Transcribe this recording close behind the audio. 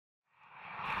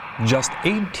Just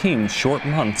 18 short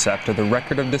months after the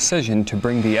record of decision to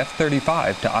bring the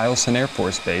F-35 to Eielson Air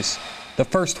Force Base, the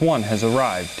first one has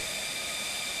arrived.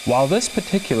 While this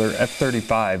particular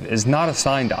F-35 is not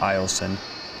assigned to Eielson,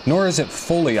 nor is it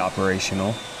fully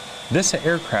operational, this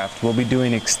aircraft will be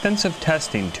doing extensive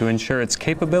testing to ensure its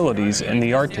capabilities in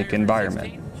the Arctic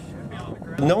environment.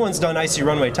 No one's done ICY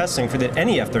runway testing for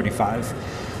any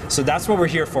F-35, so that's what we're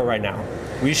here for right now.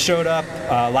 We showed up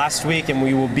last week and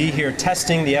we will be here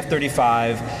testing the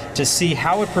F-35 to see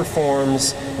how it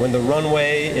performs when the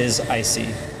runway is icy.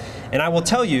 And I will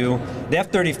tell you, the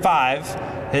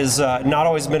F-35 has not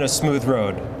always been a smooth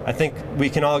road. I think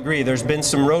we can all agree there's been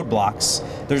some roadblocks.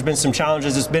 There's been some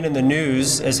challenges. It's been in the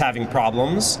news as having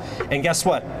problems. And guess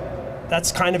what?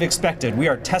 That's kind of expected. We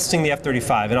are testing the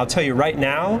F-35, and I'll tell you right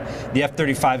now, the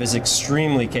F-35 is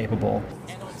extremely capable.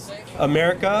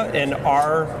 America and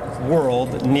our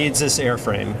world needs this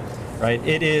airframe, right?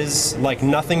 It is like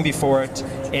nothing before it,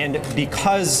 and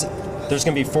because there's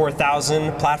going to be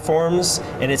 4,000 platforms,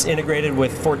 and it's integrated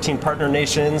with 14 partner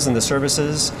nations and the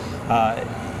services,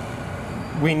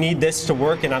 we need this to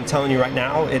work, and I'm telling you right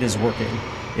now, it is working.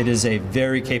 It is a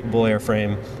very capable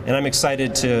airframe, and I'm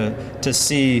excited to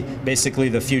see basically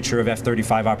the future of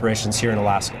F-35 operations here in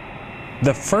Alaska.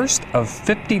 The first of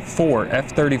 54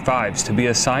 F-35s to be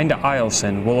assigned to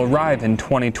Eielson will arrive in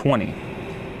 2020,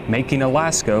 making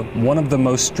Alaska one of the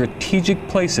most strategic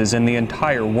places in the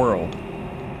entire world.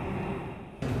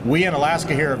 We in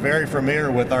Alaska here are very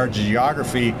familiar with our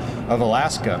geography of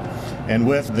Alaska, and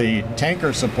with the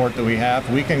tanker support that we have,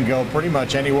 we can go pretty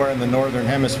much anywhere in the northern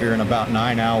hemisphere in about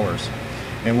 9 hours.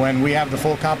 And when we have the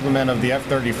full complement of the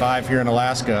F-35 here in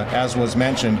Alaska, as was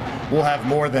mentioned, we'll have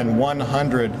more than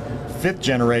 100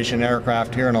 fifth-generation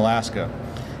aircraft here in Alaska.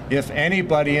 If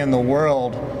anybody in the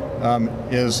world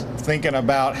is thinking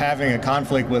about having a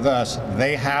conflict with us,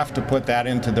 they have to put that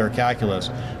into their calculus,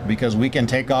 because we can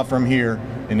take off from here,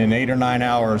 and in 8 or 9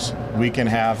 hours, we can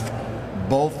have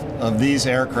both of these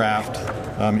aircraft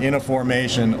in a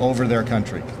formation over their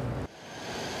country.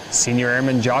 Senior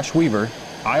Airman Josh Weaver,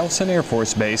 Eielson Air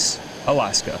Force Base,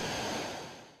 Alaska.